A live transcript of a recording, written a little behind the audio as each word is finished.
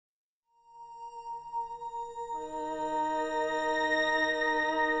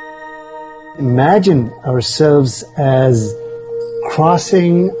imagine ourselves as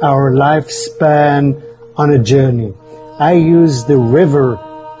crossing our lifespan on a journey. I use the river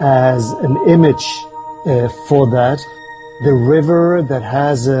as an image for that. The river that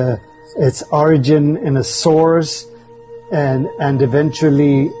has its origin in a source and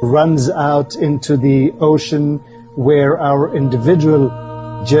eventually runs out into the ocean, where our individual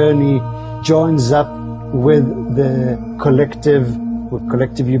journey joins up with the collective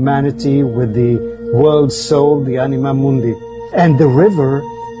humanity, with the world soul, the anima mundi. And the river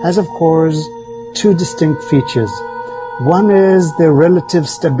has, of course, two distinct features. One is the relative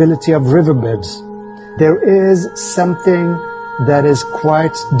stability of riverbeds. There is something that is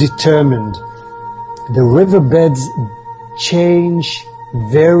quite determined. The riverbeds change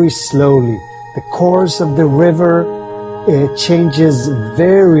very slowly. The course of the river changes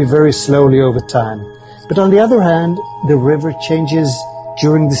very, very slowly over time. But on the other hand, the river changes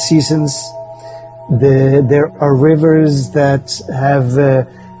during the seasons. There are rivers that have a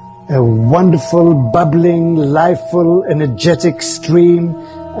wonderful, bubbling, lifeful, energetic stream,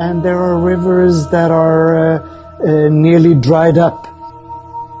 and there are rivers that are nearly dried up.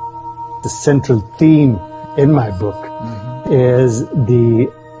 The central theme in my book is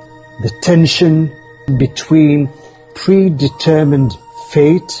the tension between predetermined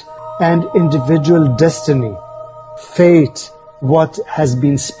fate and individual destiny. Fate, what has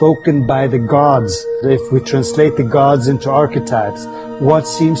been spoken by the gods. If we translate the gods into archetypes, what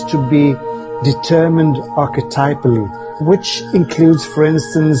seems to be determined archetypally, which includes, for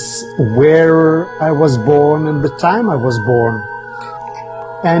instance, where I was born and the time I was born.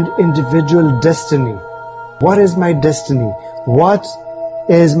 And individual destiny. What is my destiny? What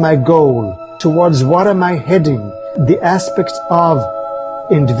is my goal? Towards what am I heading? The aspect of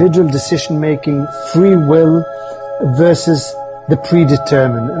individual decision-making, free will versus the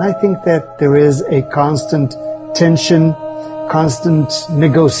predetermined. And I think that there is a constant tension, constant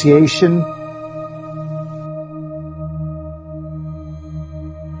negotiation